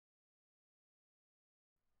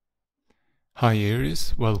Hi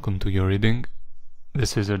Aries, welcome to your reading.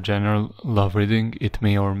 This is a general love reading. It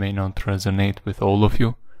may or may not resonate with all of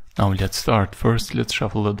you. Now let's start. First, let's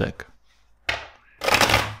shuffle the deck.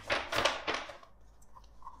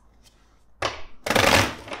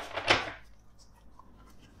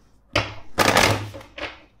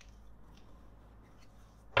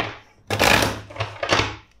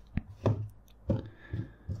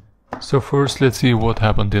 So first, let's see what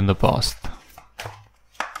happened in the past.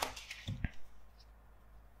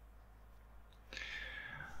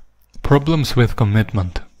 Problems with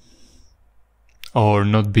commitment, or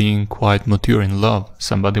not being quite mature in love.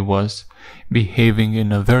 Somebody was behaving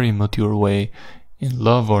in a very mature way in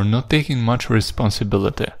love or not taking much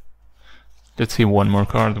responsibility. Let's see one more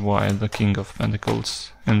card. Why the King of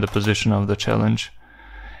Pentacles in the position of the challenge.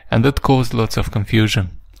 And that caused lots of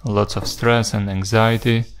confusion, lots of stress and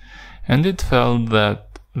anxiety, and it felt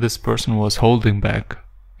that this person was holding back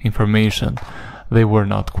information. They were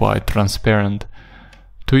not quite transparent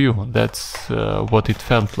to you. That's what it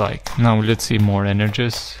felt like. Now let's see more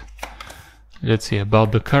energies. Let's see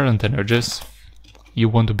about the current energies. You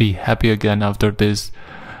want to be happy again after this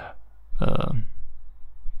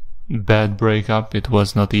bad breakup. It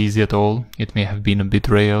was not easy at all. It may have been a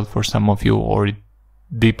betrayal for some of you, or it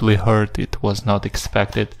deeply hurt. It was not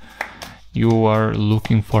expected. You are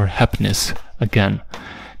looking for happiness again.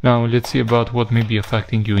 Now let's see about what may be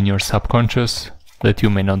affecting you in your subconscious that you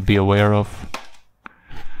may not be aware of.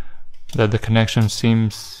 That the connection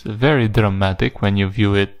seems very dramatic when you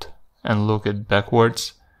view it and look it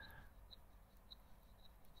backwards.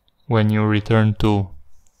 When you return to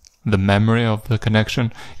the memory of the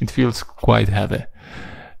connection, it feels quite heavy,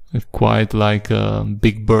 quite like a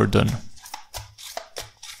big burden.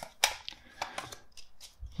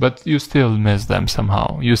 But you still miss them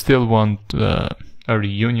somehow. You still want a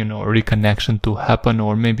reunion or reconnection to happen,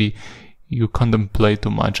 or maybe you contemplate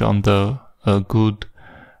too much on the good,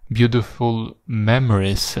 beautiful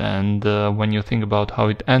memories, and when you think about how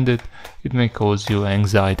it ended, it may cause you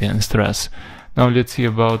anxiety and stress. Now let's see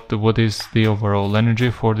about what is the overall energy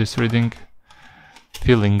for this reading.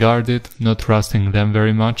 Feeling guarded, not trusting them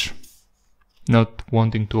very much, not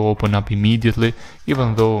wanting to open up immediately,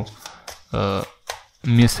 even though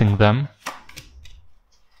missing them.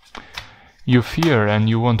 You fear and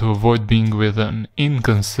you want to avoid being with an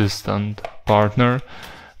inconsistent partner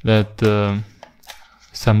that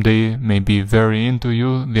someday may be very into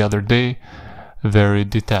you, the other day very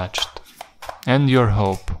detached. And your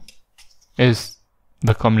hope is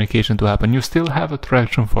the communication to happen. You still have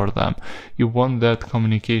attraction for them. You want that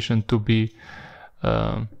communication to be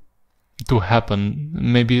to happen.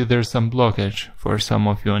 Maybe there's some blockage for some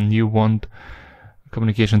of you, and you want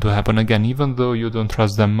communication to happen again. Even though you don't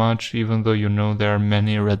trust them much, even though you know there are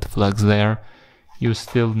many red flags there, you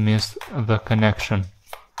still miss the connection.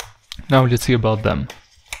 Now let's see about them.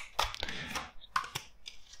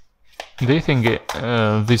 They think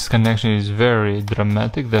this connection is very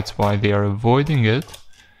dramatic, that's why they are avoiding it,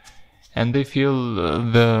 and they feel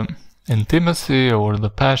the intimacy or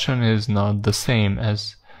the passion is not the same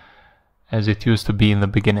as it used to be in the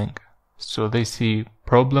beginning. So they see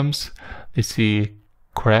problems, they see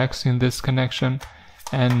cracks in this connection,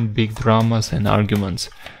 and big dramas and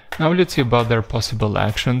arguments. Now let's see about their possible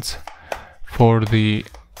actions for the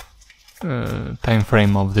time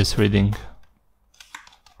frame of this reading.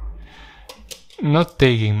 Not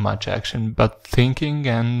taking much action, but thinking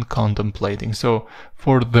and contemplating. So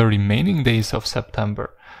for the remaining days of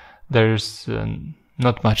September, there's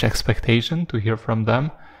not much expectation to hear from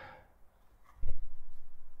them.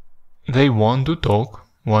 They want to talk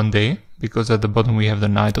one day, because at the bottom we have the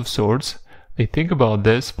Knight of Swords. They think about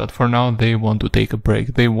this, but for now they want to take a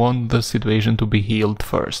break. They want the situation to be healed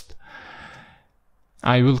first.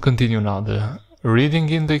 I will continue now the reading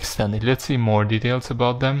in the extended. Let's see more details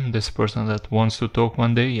about them. This person that wants to talk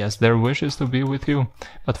one day, yes, their wish is to be with you,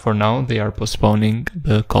 but for now they are postponing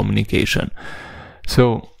the communication.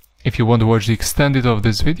 So if you want to watch the extended of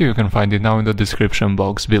this video, you can find it now in the description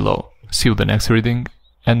box below. See you the next reading,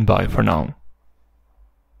 and bye for now.